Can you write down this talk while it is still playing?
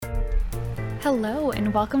Hello,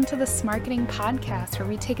 and welcome to the Smarketing Podcast, where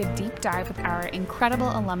we take a deep dive with our incredible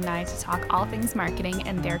alumni to talk all things marketing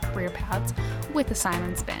and their career paths with a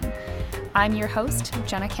Simon spin. I'm your host,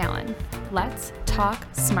 Jenna Callan. Let's talk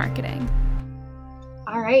Smarketing.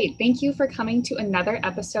 All right, thank you for coming to another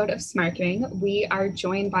episode of Smarketing. We are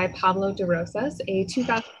joined by Pablo de Rosas, a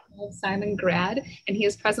 2012 Simon grad, and he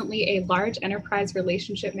is presently a large enterprise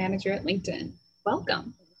relationship manager at LinkedIn.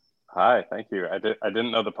 Welcome. Hi, thank you. I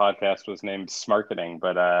didn't know the podcast was named Smarketing,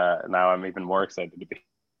 but now I'm even more excited to be.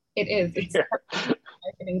 It is. It's a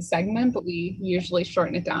marketing segment, but we usually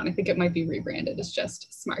shorten it down. I think it might be rebranded as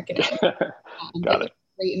just Smarketing. Got it.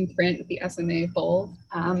 Great in print with the SMA Bold.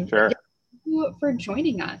 Sure. Thank you for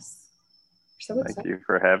joining us. So excited. Thank you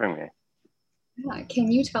for having me. Yeah. Can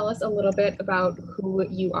you tell us a little bit about who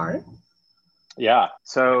you are? Yeah.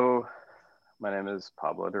 So my name is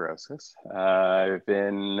Pablo de Rosas. I've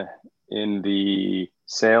been in the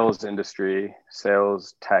sales industry,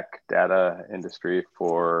 sales tech data industry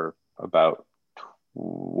for about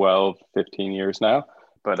 12, 15 years now,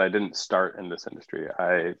 but I didn't start in this industry.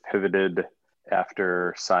 I pivoted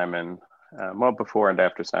after Simon, before and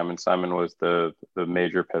after Simon. Simon was the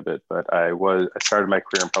major pivot, but I started my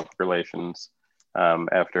career in public relations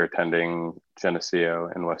after attending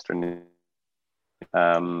Geneseo in Western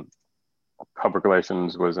Public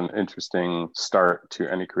relations was an interesting start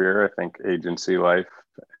to any career. I think agency life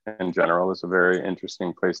in general is a very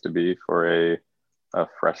interesting place to be for a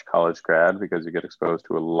fresh college grad, because you get exposed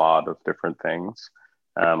to a lot of different things,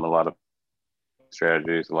 a lot of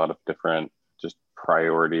strategies, a lot of different just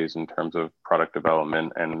priorities in terms of product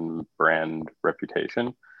development and brand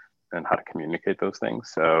reputation and how to communicate those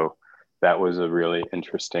things. So that was a really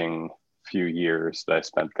interesting few years that I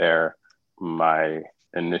spent there. My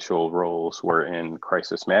initial roles were in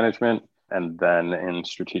crisis management and then in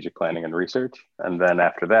strategic planning and research. And then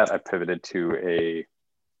after that, I pivoted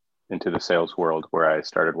into the sales world, where I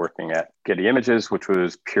started working at Getty Images, which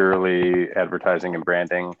was purely advertising and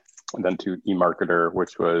branding, and then to eMarketer,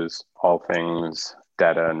 which was all things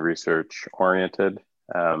data and research oriented.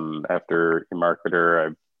 After eMarketer,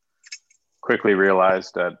 I quickly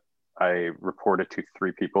realized that I reported to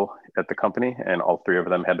 3 people at the company, and all 3 of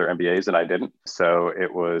them had their MBAs and I didn't. So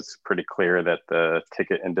it was pretty clear that the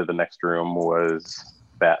ticket into the next room was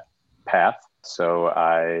that path. So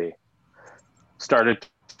I started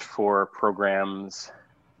for programs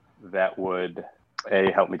that would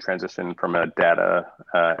help me transition from a data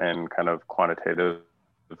and kind of quantitative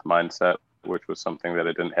mindset, which was something that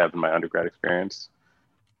I didn't have in my undergrad experience,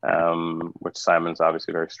 which Simon's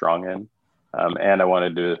obviously very strong in. And I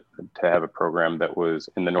wanted to have a program that was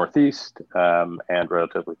in the Northeast and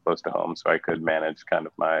relatively close to home, so I could manage kind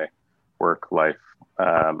of my work-life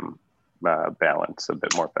balance a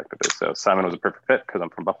bit more effectively. So Simon was a perfect fit because I'm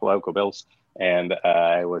from Buffalo, go Bills, and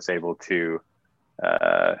I was able to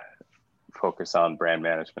focus on brand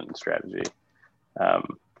management and strategy.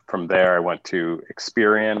 From there, I went to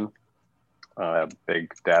Experian, a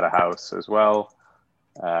big data house as well,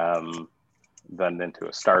 then into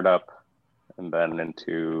a startup, and then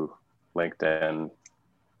into LinkedIn,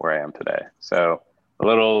 where I am today. So a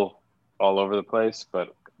little all over the place,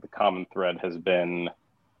 but the common thread has been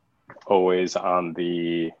always on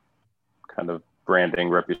the kind of branding,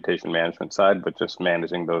 reputation management side, but just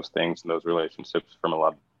managing those things and those relationships from a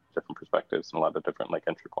lot of different perspectives and a lot of different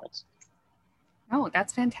entry points. Oh,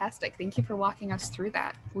 that's fantastic. Thank you for walking us through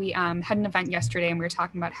that. We had an event yesterday, and we were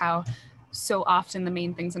talking about how so often the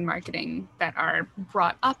main things in marketing that are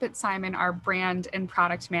brought up at Simon are brand and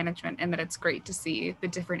product management, and that it's great to see the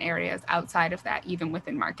different areas outside of that, even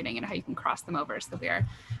within marketing, and how you can cross them over. So we are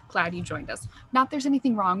glad you joined us. Not there's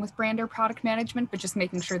anything wrong with brand or product management, but just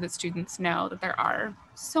making sure that students know that there are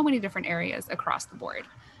so many different areas across the board.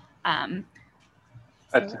 I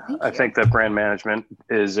think that brand management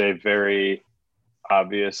is a very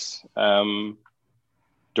obvious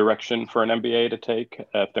direction for an MBA to take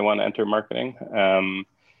if they want to enter marketing.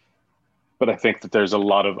 But I think that there's a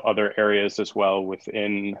lot of other areas as well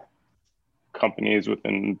within companies,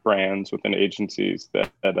 within brands, within agencies that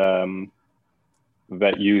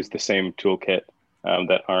use the same toolkit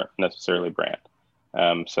that aren't necessarily brand.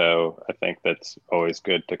 So I think that's always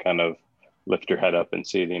good to kind of lift your head up and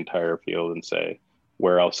see the entire field and say,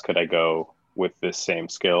 where else could I go with this same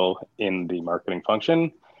skill in the marketing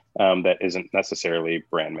function that isn't necessarily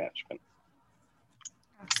brand management?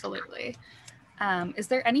 Absolutely. Is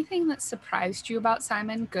there anything that surprised you about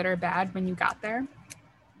Simon, good or bad, when you got there?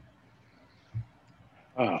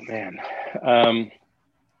 Oh man.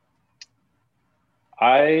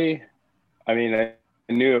 I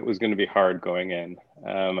knew it was going to be hard going in.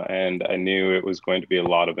 And I knew it was going to be a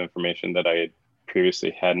lot of information that I had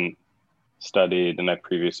previously hadn't studied and I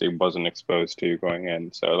previously wasn't exposed to going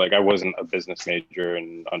in. So like I wasn't a business major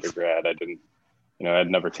in undergrad. I didn't, I'd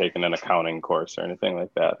never taken an accounting course or anything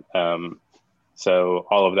like that. So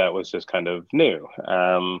all of that was just kind of new.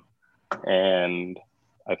 And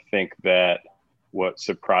I think that what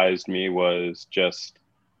surprised me was just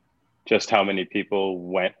how many people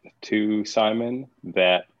went to Simon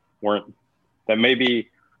that maybe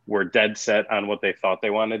were dead set on what they thought they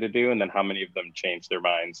wanted to do, and then how many of them changed their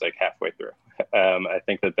minds like halfway through. I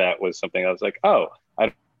think that was something I was like, oh,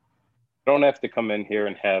 I don't have to come in here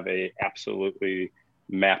and have a absolutely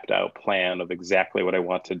mapped out plan of exactly what I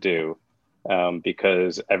want to do,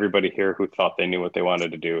 because everybody here who thought they knew what they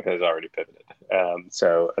wanted to do has already pivoted.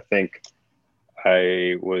 So I think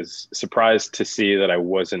I was surprised to see that I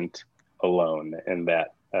wasn't alone in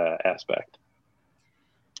that aspect.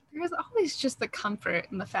 There's always just the comfort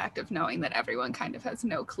in the fact of knowing that everyone kind of has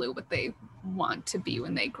no clue what they want to be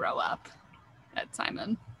when they grow up at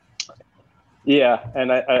Simon. Yeah,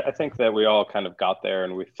 and I think that we all kind of got there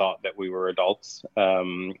and we thought that we were adults,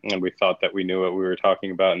 and we thought that we knew what we were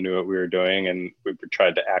talking about and knew what we were doing, and we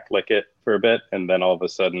tried to act like it for a bit, and then all of a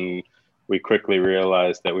sudden we quickly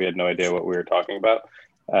realized that we had no idea what we were talking about,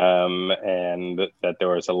 and that there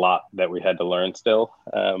was a lot that we had to learn still.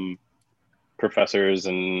 Professors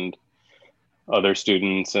and other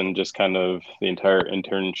students and just kind of the entire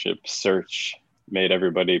internship search made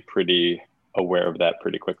everybody pretty aware of that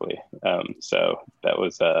pretty quickly. So that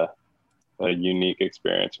was a unique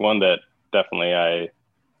experience, one that definitely I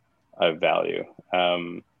value.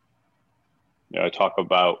 I talk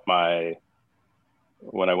about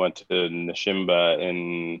when I went to Nishimba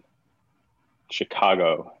in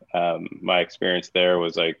Chicago, my experience there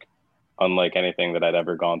was like unlike anything that I'd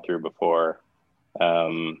ever gone through before.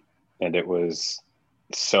 And it was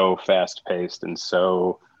so fast paced and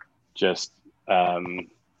so just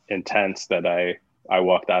intense that I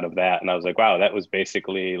walked out of that and I was like, wow, that was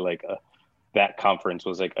basically like that conference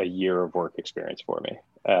was like a year of work experience for me.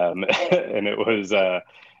 And it was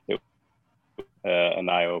an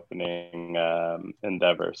eye-opening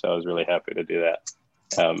endeavor. So I was really happy to do that.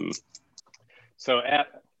 So at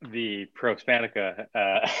the Prospanica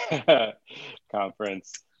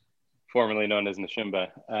conference, formerly known as Nishimba,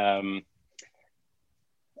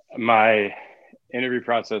 my interview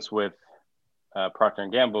process with Procter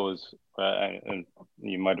 & Gamble was, and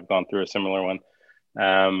you might have gone through a similar one.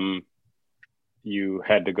 You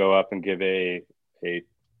had to go up and give a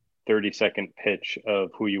 30-second pitch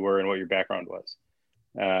of who you were and what your background was.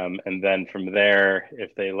 And then from there,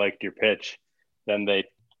 if they liked your pitch, then they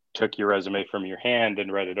took your resume from your hand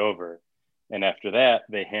and read it over. And after that,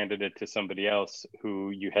 they handed it to somebody else who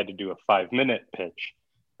you had to do a 5-minute pitch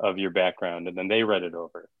of your background, and then they read it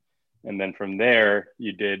over. And then from there,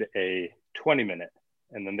 you did a 20-minute,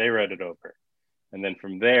 and then they read it over. And then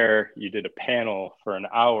from there, you did a panel for an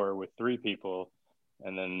hour with 3 people,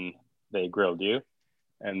 and then they grilled you.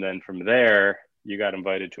 And then from there, you got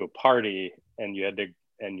invited to a party, and you had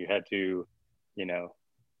to,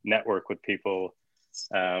 network with people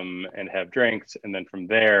and have drinks. And then from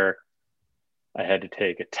there, I had to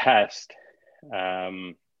take a test,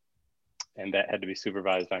 and that had to be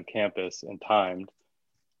supervised on campus and timed.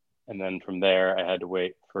 And then from there, I had to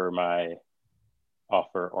wait for my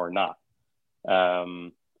offer or not.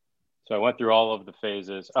 So I went through all of the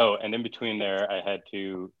phases. Oh, and in between there, I had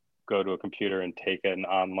to go to a computer and take an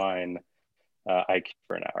online IQ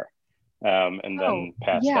for an hour, and then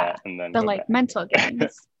pass that, and then the like back. Mental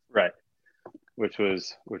games, right? Which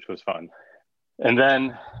was fun. And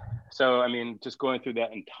then, so I mean, just going through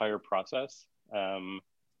that entire process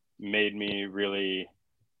made me really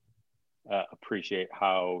appreciate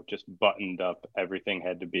how just buttoned up everything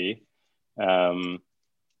had to be,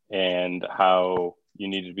 and how you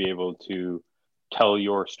need to be able to tell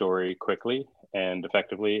your story quickly and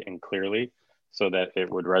effectively and clearly so that it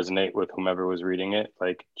would resonate with whomever was reading it,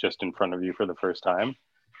 like just in front of you for the first time.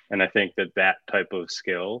 And I think that type of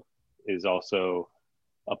skill is also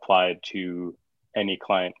applied to any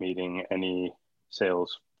client meeting, any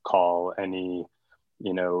sales call, any,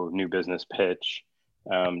 new business pitch,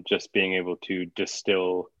 just being able to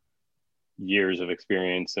distill years of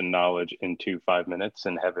experience and knowledge into 5 minutes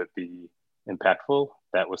and have it be impactful.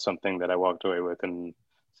 That was something that I walked away with and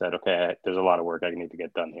said, okay, there's a lot of work I need to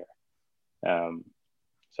get done here.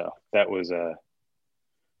 So that was a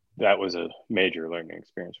major learning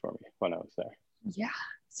experience for me when I was there. Yeah.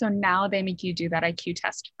 So now they make you do that IQ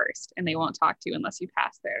test first, and they won't talk to you unless you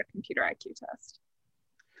pass their computer IQ test.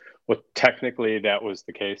 Well, technically that was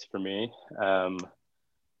the case for me.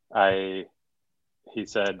 I he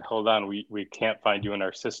said, hold on, we can't find you in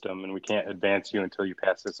our system and we can't advance you until you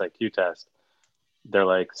pass this IQ test. They're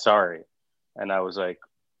like, sorry. And I was like,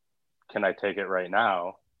 can I take it right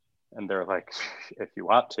now? And they're like, if you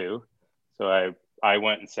want to. So I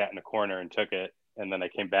went and sat in a corner and took it. And then I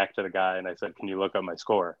came back to the guy and I said, can you look up my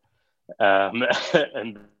score?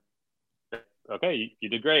 And okay, you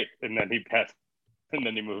did great. And then he passed and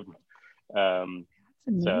then he moved. So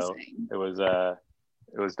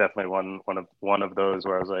it was definitely one of those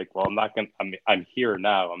where I was like, well, I'm here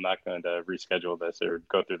now. I'm not going to reschedule this or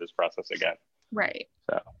go through this process again. Right.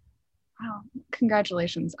 So. Wow.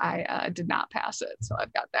 Congratulations. I did not pass it. So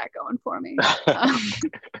I've got that going for me.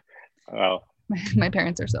 Well, my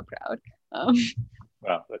parents are so proud.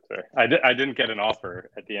 Well, that's fair. I didn't get an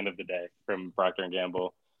offer at the end of the day from Procter &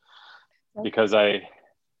 Gamble because I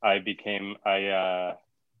had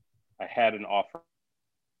an offer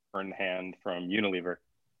in hand from Unilever,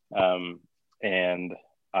 and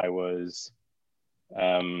I was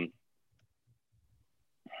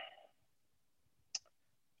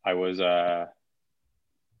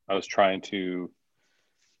trying to.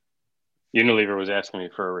 Unilever was asking me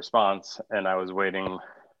for a response, and I was waiting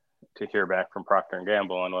to hear back from Procter &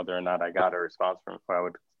 Gamble on whether or not I got a response from if I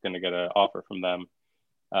was going to get an offer from them.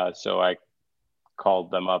 So I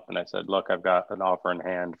called them up and I said, look, I've got an offer in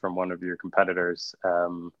hand from one of your competitors. I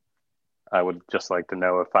would just like to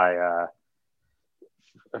know if I'm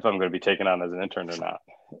going to be taken on as an intern or not.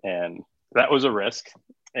 And that was a risk.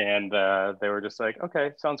 And they were just like,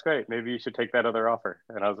 okay, sounds great. Maybe you should take that other offer.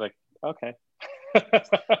 And I was like, okay.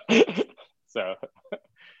 So,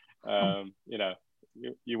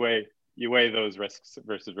 you weigh those risks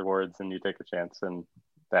versus rewards and you take a chance, and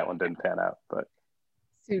that one didn't pan out. But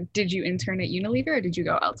so did you intern at Unilever or did you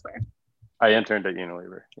go elsewhere? I interned at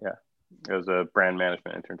Unilever. Yeah. It was a brand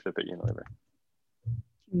management internship at Unilever.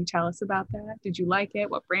 Can you tell us about that? Did you like it?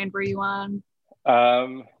 What brand were you on?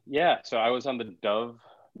 Yeah. So I was on the Dove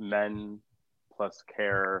Men Plus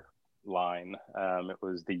Care line. It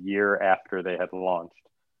was the year after they had launched.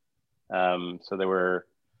 So they were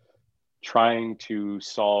trying to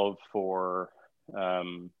solve for,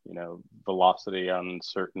 velocity on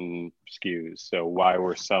certain SKUs. So why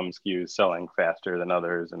were some SKUs selling faster than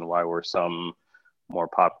others, and why were some more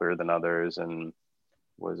popular than others? And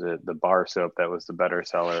was it the bar soap that was the better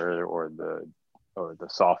seller, or the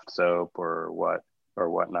soft soap, or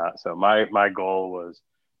whatnot? So my goal was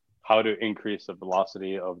how to increase the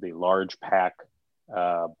velocity of the large pack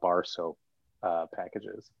bar soap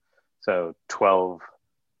packages. So 12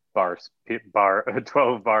 bars at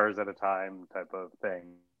a time type of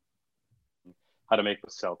thing. How to make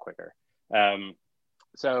this sell quicker.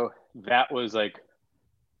 So that's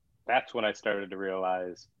when I started to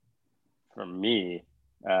realize, for me,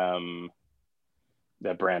 that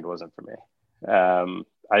brand wasn't for me.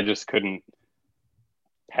 I just couldn't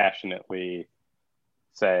passionately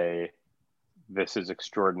say this is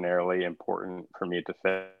extraordinarily important for me to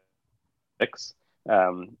fix.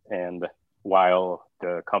 And while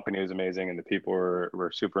the company was amazing and the people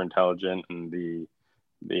were super intelligent and the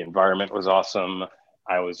environment was awesome,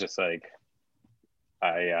 I was just like,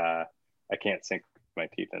 I can't sink my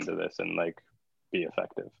teeth into this and be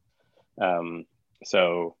effective.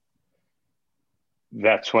 So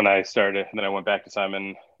that's when I started. And then I went back to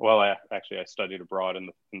Simon. Well, I studied abroad in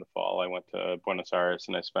the fall. I went to Buenos Aires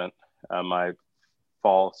and I spent my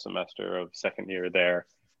fall semester of second year there.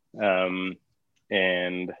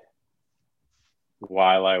 And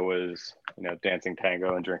while I was, dancing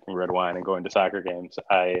tango and drinking red wine and going to soccer games,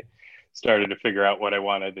 I started to figure out what I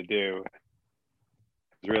wanted to do.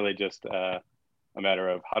 It was really just a matter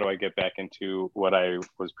of how do I get back into what I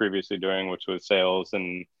was previously doing, which was sales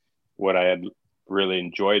and what I had really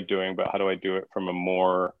enjoyed doing, but how do I do it from a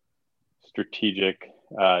more strategic,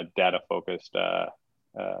 data-focused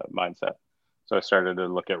mindset? So I started to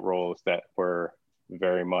look at roles that were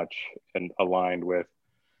very much aligned with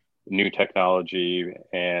new technology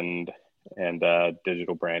and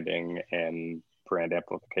digital branding and brand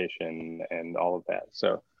amplification and all of that.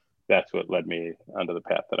 So that's what led me onto the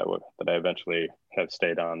path that I eventually have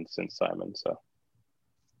stayed on since Simon. So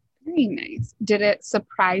very nice. Did it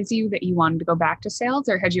surprise you that you wanted to go back to sales,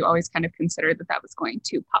 or had you always kind of considered that was going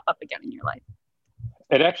to pop up again in your life?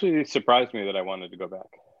 It actually surprised me that I wanted to go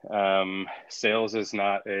back. Sales is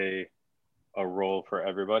not a role for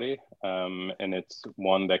everybody, and it's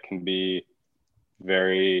one that can be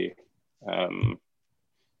very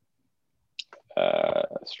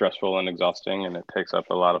stressful and exhausting, and it takes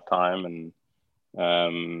up a lot of time.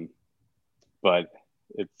 But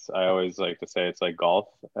I always like to say it's like golf.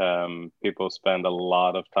 People spend a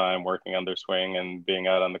lot of time working on their swing and being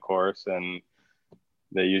out on the course, and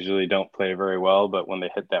they usually don't play very well, but when they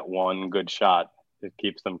hit that one good shot, it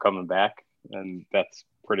keeps them coming back. And that's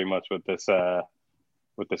pretty much what this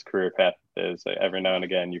career path is. Every now and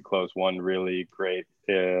again, you close one really great,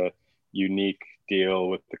 unique deal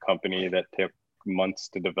with the company that took months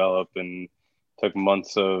to develop and took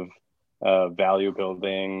months of value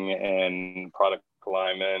building and product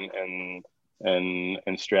alignment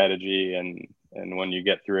and strategy. And when you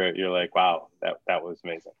get through it, you're like, wow, that was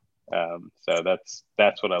amazing. So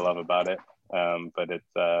that's what I love about it. But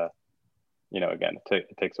it's, again,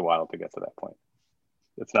 it takes a while to get to that point.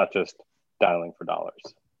 It's not just dialing for dollars.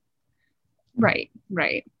 Right.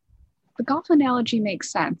 The golf analogy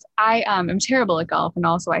makes sense. I am terrible at golf and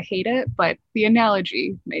also I hate it, but the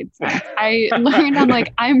analogy made sense. I learned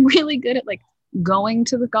I'm really good at like going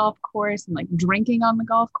to the golf course and like drinking on the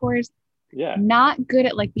golf course. Yeah. Not good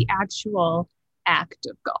at like the actual act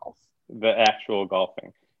of golf. The actual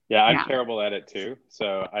golfing. Yeah, I'm terrible at it too.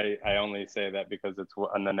 So I only say that because it's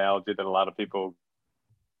an analogy that a lot of people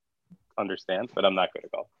understand, but I'm not good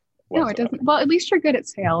at golf. No, it doesn't. Well, at least you're good at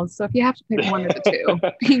sales. So if you have to pick one of the two,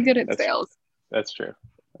 be good at sales. That's true.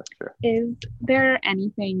 Is there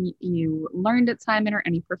anything you learned at Simon or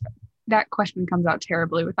that question comes out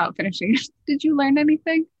terribly without finishing. Did you learn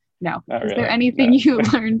anything? No. Not Is really. there anything you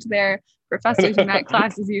learned there, professors you met,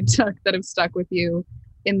 classes you took that have stuck with you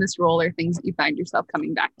in this role, or things that you find yourself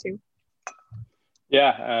coming back to?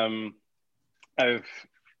 Yeah. I've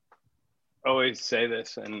always say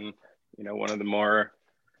this, and one of the more,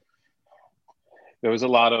 there was a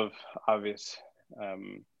lot of obvious,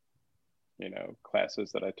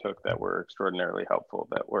 classes that I took that were extraordinarily helpful,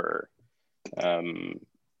 that were,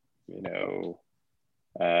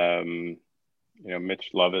 Mitch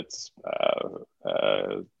Lovett's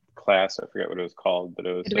class. I forget what it was called, but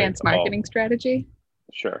it was Advanced Marketing Strategy.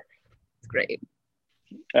 Sure. It's great.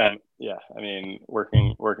 Yeah, I mean,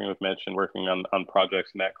 working with Mitch and working on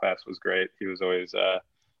projects in that class was great. He was always a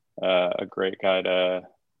great guy to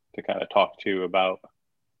kind of talk to about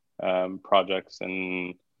projects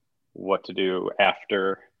and what to do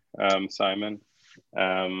after Simon.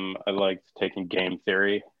 I liked taking game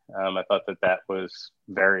theory. I thought that was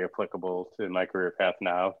very applicable to my career path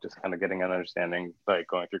now, just kind of getting an understanding, like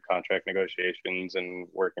going through contract negotiations and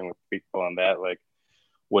working with people on that, like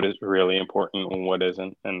what is really important and what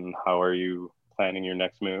isn't, and how are you planning your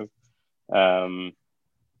next move.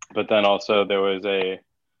 But then also there was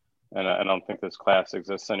and I don't think this class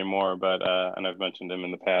exists anymore, but and I've mentioned him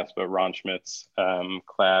in the past, but Ron Schmidt's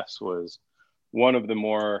class was one of the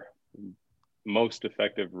most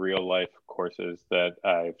effective real life courses that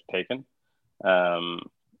I've taken.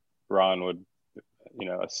 Ron would,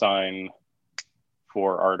 assign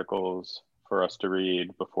 4 articles for us to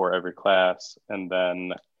read before every class, and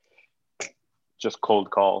then just cold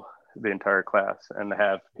call the entire class and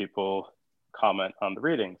have people comment on the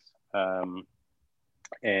readings.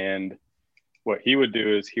 And what he would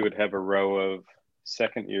do is he would have a row of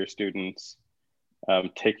second year students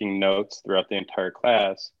taking notes throughout the entire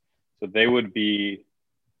class. So they would be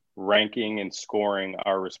ranking and scoring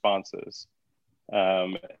our responses,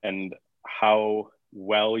 and how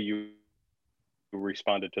well you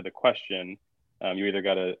responded to the question. You either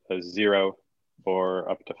got a 0 or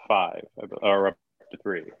up to 5 or up to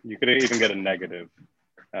 3. You could even get a negative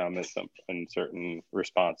in certain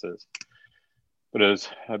responses. But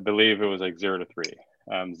I believe it was like 0 to 3.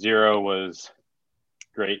 0 was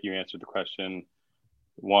great, you answered the question.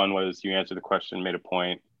 1 was you answered the question, made a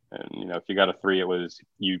point. And if you got a 3, it was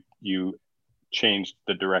you changed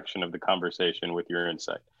the direction of the conversation with your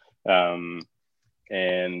insight.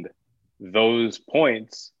 And those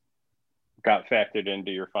points got factored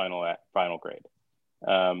into your final grade.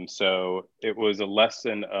 So it was a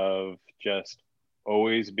lesson of just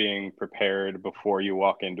always being prepared before you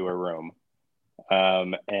walk into a room,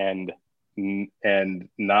 and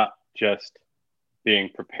not just being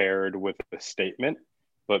prepared with a statement,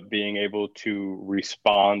 but being able to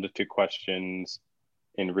respond to questions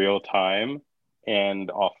in real time and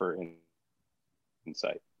offer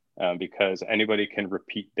insight. Because anybody can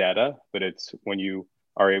repeat data, but it's when you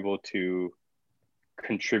are able to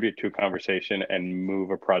contribute to a conversation and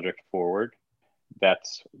move a project forward,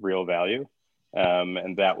 that's real value.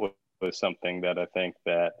 And that was something that I think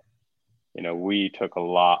that, we took a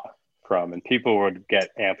lot from, and people would get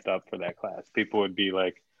amped up for that class. People would be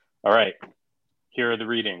like, all right, here are the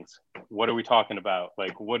readings. What are we talking about?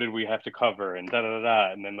 Like, what did we have to cover? And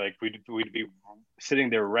And then like, we'd be sitting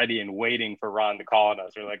there ready and waiting for Ron to call on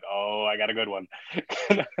us. We're like, oh, I got a good one.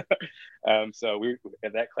 So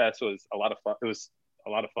that class was a lot of fun. It was a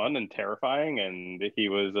lot of fun and terrifying. And he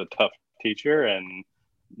was a tough teacher, and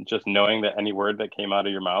just knowing that any word that came out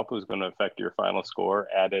of your mouth was going to affect your final score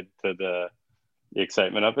added to the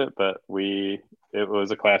excitement of it. But it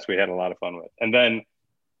was a class we had a lot of fun with. And then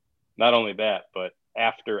not only that, but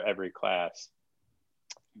after every class,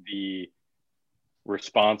 the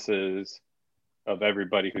responses of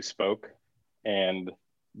everybody who spoke and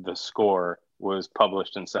the score was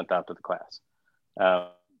published and sent out to the class.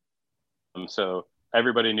 So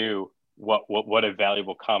everybody knew what a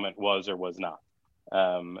valuable comment was or was not.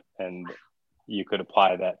 And you could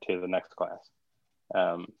apply that to the next class.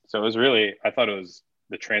 So it was really, I thought it was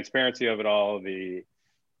the transparency of it all, the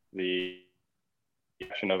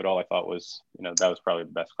action of it all, I thought was, that was probably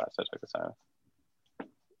the best class I took assignment.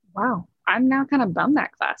 Wow. I'm now kind of bummed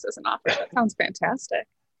that class isn't offered. That sounds fantastic.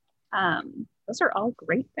 Those are all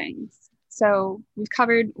great things. So we've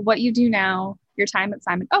covered what you do now, your time at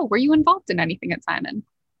Simon. Oh, were you involved in anything at Simon?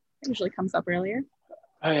 It usually comes up earlier.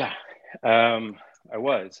 Oh yeah. I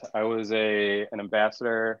was an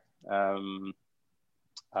ambassador.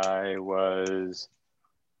 I was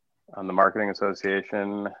on the marketing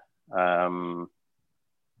association. Did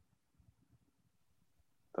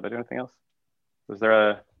I do anything else?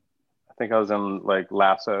 I think I was in like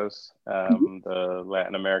LASSOS, the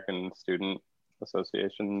Latin American Student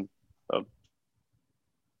Association of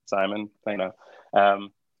Simon thing.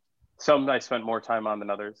 Some I spent more time on than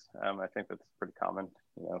others. I think that's pretty common.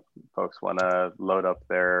 Folks want to load up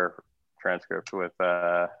their transcript with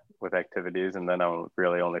activities, and then I'll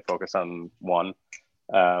really only focus on one.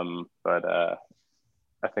 But I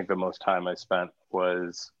think the most time I spent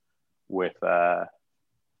was with the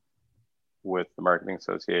Marketing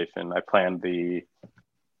Association. I planned the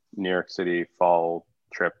New York City fall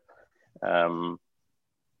trip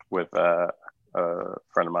with a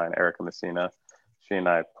friend of mine, Erica Messina. She and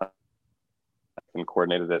I planned and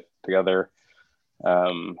coordinated it together.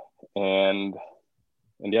 And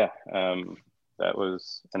yeah, that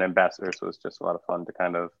was an ambassador. So it was just a lot of fun to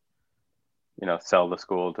kind of, sell the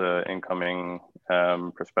school to incoming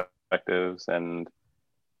perspectives and,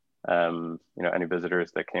 any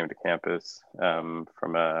visitors that came to campus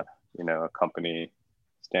from a company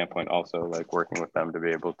standpoint, also like working with them to be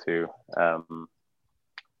able to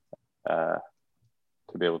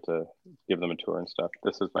give them a tour and stuff.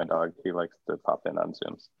 This is my dog. He likes to pop in on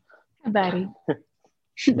Zooms. Hi, buddy.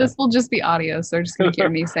 This will just be audio, so they're just going to hear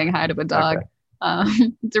me saying hi to a dog.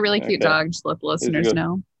 Okay. It's a really cute dog. Just let the listeners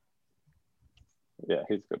know. Yeah,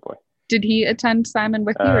 he's a good boy. Did he attend Simon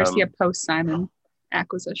with you, or is he a post-Simon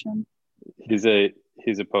acquisition? He's a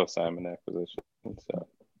post-Simon acquisition, so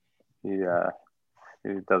he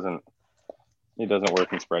doesn't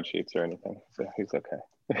work in spreadsheets or anything, so he's okay.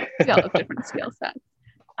 We all have different skill sets.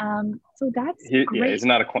 So that's great. Yeah, he's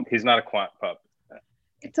not a quant pup.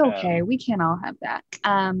 It's okay. We can all have that.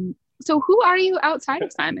 So who are you outside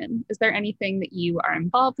of Simon? Is there anything that you are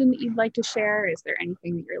involved in that you'd like to share? Is there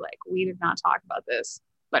anything that you're like, we did not talk about this,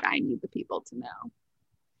 but I need the people to know?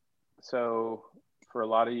 So for a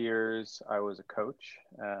lot of years, I was a coach.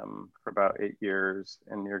 For about 8 years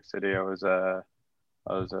in New York City, I was a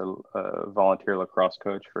volunteer lacrosse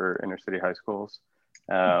coach for inner city high schools.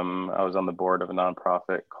 I was on the board of a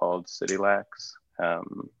nonprofit called CityLacs,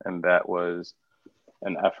 and that was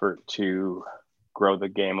an effort to grow the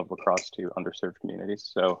game of lacrosse to underserved communities.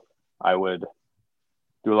 So I would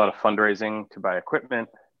do a lot of fundraising to buy equipment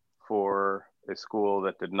for a school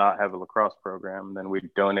that did not have a lacrosse program. Then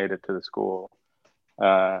we'd donate it to the school.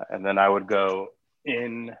 And then I would go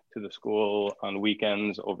in to the school on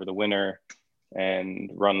weekends over the winter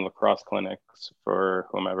and run lacrosse clinics for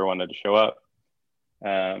whomever wanted to show up.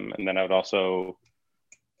 And then I would also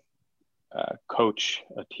coach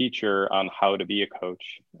a teacher on how to be a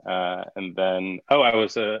coach. And then, I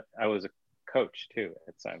was a coach too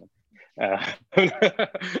at Simon.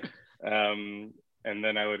 And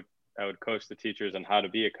then I would coach the teachers on how to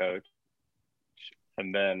be a coach.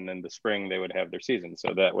 And then in the spring, they would have their season.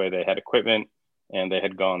 So that way they had equipment and they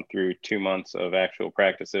had gone through 2 months of actual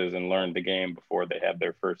practices and learned the game before they had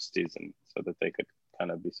their first season so that they could kind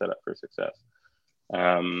of be set up for success.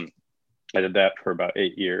 I did that for about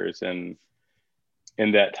 8 years. And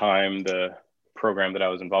in that time, the program that I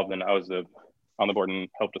was involved in, I was on the board and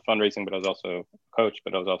helped with fundraising, but I was also a coach,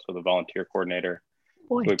 but I was also the volunteer coordinator.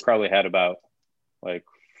 Boy. So we probably had about like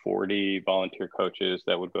 40 volunteer coaches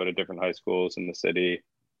that would go to different high schools in the city.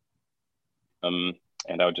 And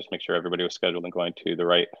I would just make sure everybody was scheduled and going to the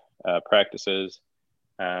right practices.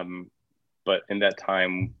 But in that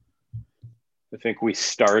time, I think we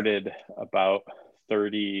started about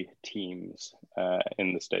 30 teams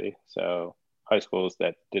in the city. So high schools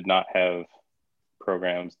that did not have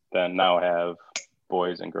programs then now have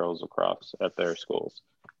boys and girls lacrosse at their schools.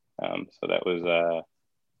 So that was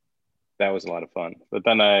a lot of fun. But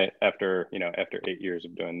then after 8 years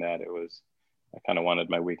of doing that, I kind of wanted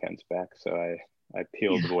my weekends back. So I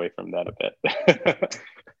peeled away from that a bit.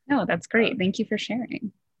 No, that's great. Thank you for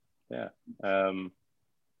sharing. Yeah. And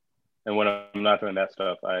when I'm not doing that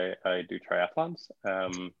stuff, I do triathlons.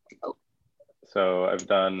 So I've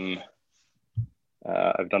done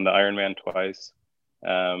the Ironman twice,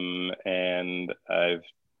 and I've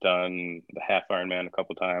done the half Ironman a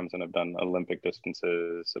couple times, and I've done Olympic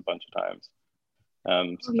distances a bunch of times.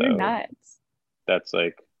 So you're nuts. That's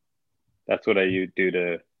what I do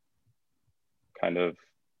to kind of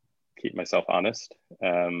keep myself honest,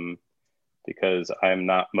 because I'm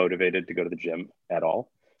not motivated to go to the gym at all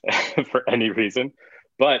for any reason.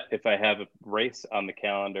 But if I have a race on the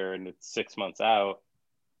calendar and it's 6 months out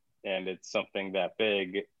and it's something that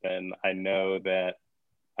big, then I know that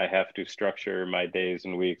I have to structure my days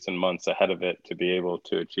and weeks and months ahead of it to be able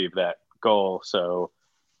to achieve that goal. So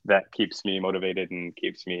that keeps me motivated and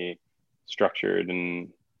keeps me structured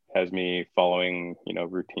and has me following,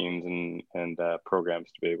 routines and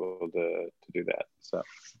programs to be able to do that. So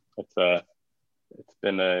it's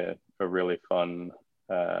been a really fun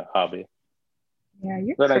hobby. Yeah,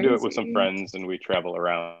 you're Then crazy. I do it with some friends, and we travel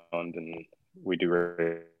around and we do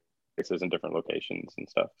races in different locations and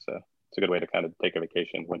stuff. So it's a good way to kind of take a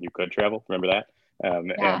vacation when you could travel. Remember that?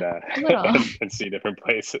 And see different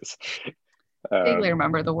places. Vaguely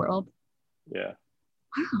remember the world. Yeah.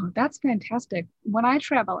 Wow, that's fantastic. When I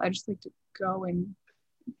travel, I just like to go and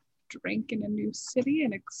drink in a new city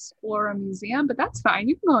and explore a museum, but that's fine.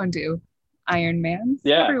 You can go and do Ironmans.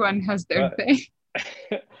 Yeah. Everyone has their thing.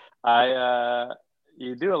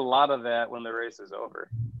 You do a lot of that when the race is over.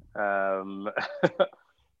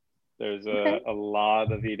 There's a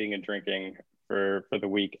lot of eating and drinking for the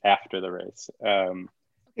week after the race.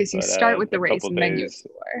 Okay, so you start with the race and then you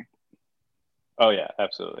explore. Oh yeah,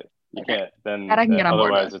 absolutely. You can't then. That I can get on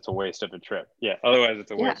board with. It's a waste of a trip. Yeah, otherwise it's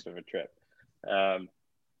a waste of a trip. The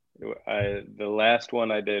last one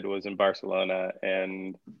I did was in Barcelona,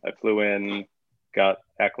 and I flew in, got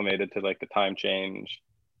acclimated to like the time change,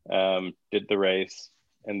 did the race,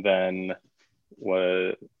 and then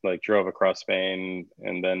drove across Spain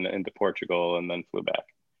and then into Portugal and then flew back.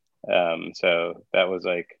 So that was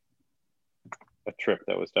like a trip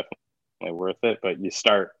that was definitely worth it, but you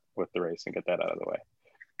start with the race and get that out of the way.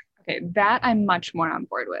 Okay, that I'm much more on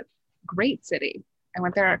board with. Great city. I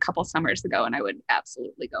went there a couple summers ago and I would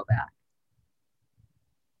absolutely go back.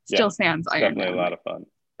 Still sans Ironman. Definitely a lot of fun.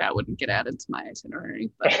 That wouldn't get added to my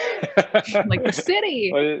itinerary, but like the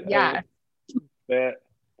city. Yeah. I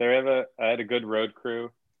had a good road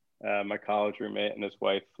crew. My college roommate and his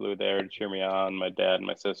wife flew there to cheer me on. My dad and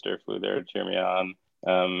my sister flew there to cheer me on.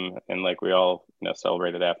 And like we all,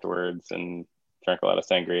 celebrated afterwards and drank a lot of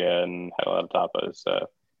sangria and had a lot of tapas. So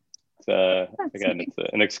it's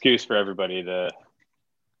an excuse for everybody to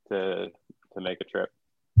make a trip.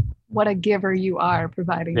 What a giver you are,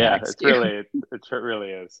 providing that excuse. It really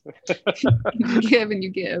is. You give and you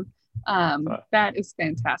give. That is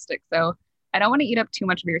fantastic. So I don't want to eat up too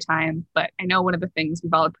much of your time, but I know one of the things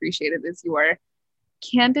we've all appreciated is your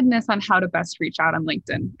candidness on how to best reach out on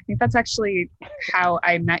LinkedIn. I think that's actually how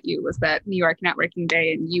I met you, was that New York Networking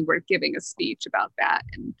Day, and you were giving a speech about that.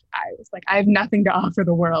 And I was like, I have nothing to offer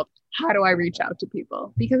the world. How do I reach out to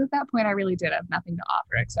people? Because at that point, I really did have nothing to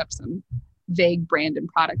offer except some vague brand and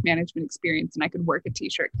product management experience, and I could work a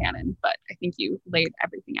t-shirt cannon, but I think you laid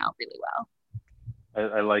everything out really well.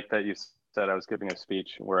 I like that you said I was giving a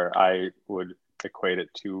speech, where I would equate it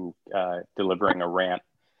to delivering a rant.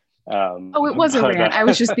 It was a rant. I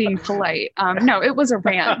was just being polite. No, it was a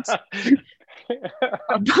rant.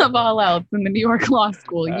 Above all else, in the New York Law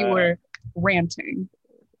School, you were ranting.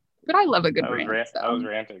 But I love a good rant. I was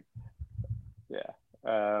ranting.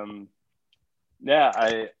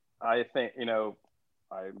 I think,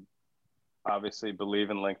 I obviously believe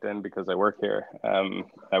in LinkedIn because I work here.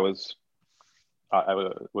 I was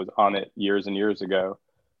on it years and years ago.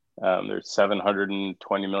 There's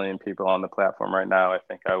 720 million people on the platform right now. I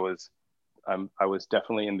think I was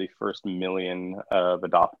definitely in the first million of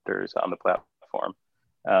adopters on the platform.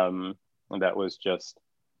 And that was just,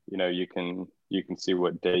 you can see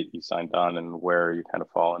what date you signed on and where you kind of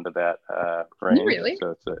fall into that range. Really?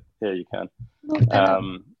 So you can.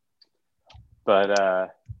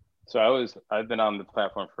 So I've been on the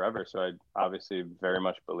platform forever. So I obviously very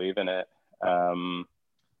much believe in it.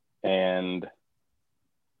 And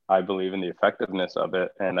I believe in the effectiveness of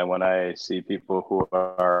it. And then when I see people who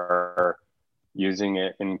are using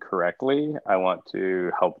it incorrectly, I want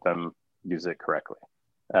to help them use it correctly.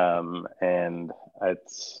 And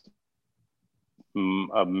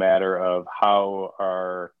a matter of how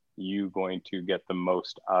are you going to get the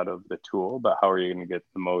most out of the tool, but how are you going to get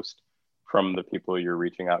the most from the people you're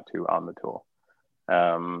reaching out to on the tool?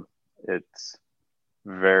 It's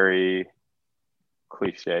very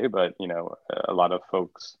cliche, but a lot of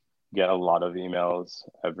folks get a lot of emails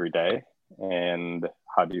every day, and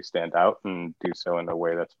how do you stand out and do so in a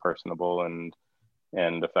way that's personable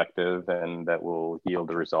and effective and that will yield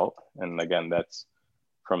a result? And again, that's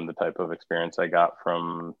from the type of experience I got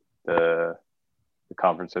from the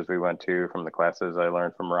conferences we went to, from the classes I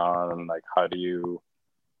learned from Ron, and like, how do you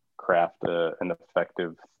craft an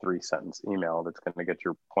effective 3-sentence email that's going to get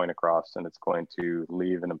your point across, and it's going to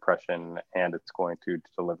leave an impression, and it's going to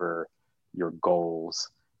deliver your goals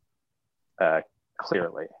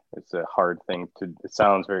clearly. It's a hard thing it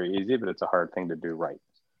sounds very easy, but it's a hard thing to do right.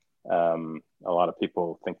 A lot of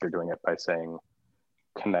people think they're doing it by saying,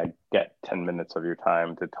 can I get 10 minutes of your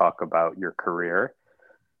time to talk about your career?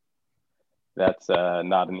 That's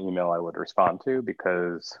not an email I would respond to,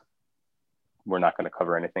 because we're not going to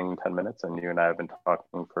cover anything in 10 minutes. And you and I have been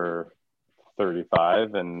talking for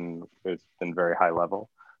 35, and it's been very high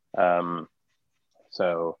level.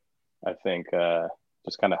 So I think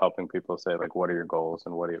just kind of helping people say, like, what are your goals,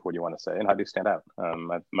 and what do you want to say, and how do you stand out?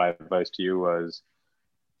 My advice to you was,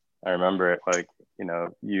 I remember it, like,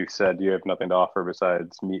 you said you have nothing to offer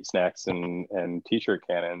besides meat, snacks, and t-shirt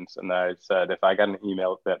cannons. And I said, if I got an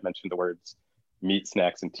email that mentioned the words meat,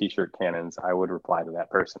 snacks, and t-shirt cannons, I would reply to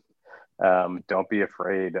that person. Don't be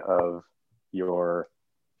afraid of your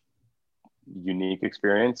unique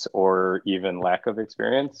experience or even lack of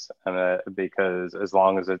experience, because as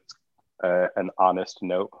long as it's an honest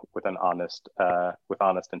note with honest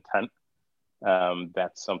intent,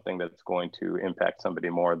 that's something that's going to impact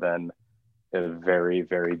somebody more than a very,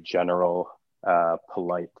 very general,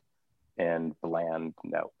 polite and bland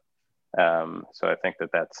note. So I think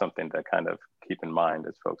that's something to kind of keep in mind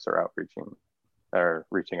as folks are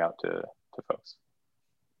reaching out to folks.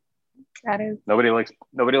 That is, nobody likes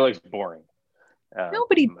boring.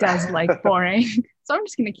 Nobody does like boring. So I'm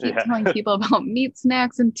just going to keep telling people about meat,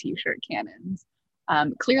 snacks, and t-shirt cannons.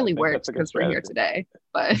 Clearly works because we're here today,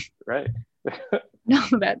 but right. No,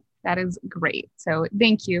 that is great. So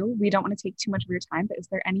thank you. We don't want to take too much of your time, but is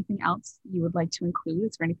there anything else you would like to include?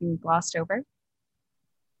 Is there anything we glossed over?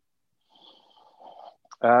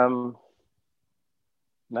 No,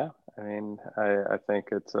 I mean, I think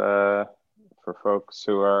it's for folks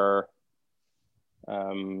who are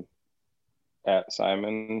at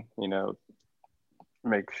Simon,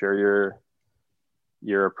 make sure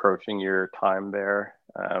you're approaching your time there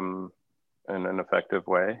in an effective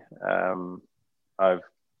way. I've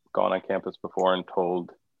gone on campus before and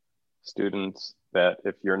told students that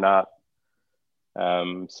if you're not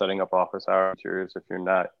setting up office hours, if you're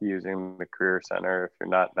not using the Career Center, if you're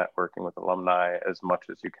not networking with alumni as much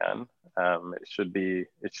as you can, it should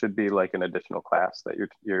be like an additional class that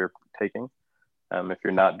you're taking. If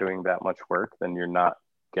you're not doing that much work, then you're not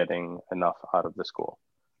getting enough out of the school.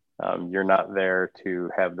 You're not there to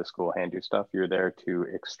have the school hand you stuff. You're there to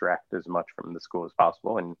extract as much from the school as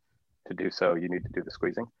possible. And to do so, you need to do the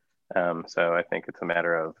squeezing. So I think it's a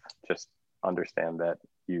matter of just understand that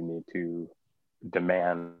you need to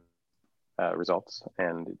demand results,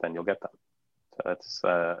 and then you'll get them. So that's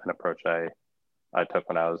an approach I took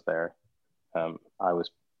when I was there. I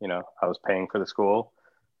was paying for the school.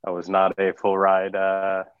 I was not a full ride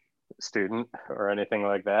student or anything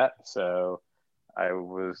like that. So I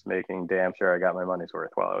was making damn sure I got my money's worth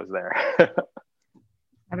while I was there.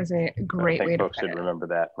 That is a great way to folks should remember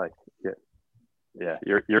that. Like, yeah,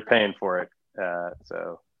 you're paying for it.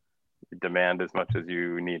 So you demand as much as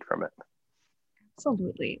you need from it.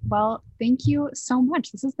 Absolutely. Well, thank you so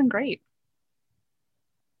much. This has been great.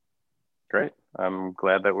 Great. I'm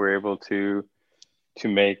glad that we're able to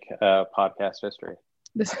make podcast history.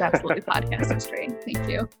 This is absolutely podcast history. Thank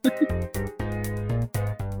you.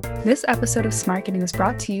 This episode of Smarketing was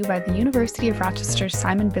brought to you by the University of Rochester's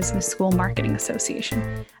Simon Business School Marketing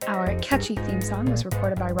Association. Our catchy theme song was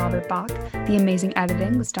recorded by Robert Bach. The amazing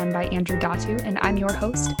editing was done by Andrew Datu, and I'm your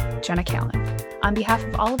host, Jenna Callan. On behalf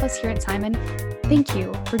of all of us here at Simon, thank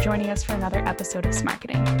you for joining us for another episode of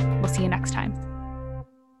Smarketing. We'll see you next time.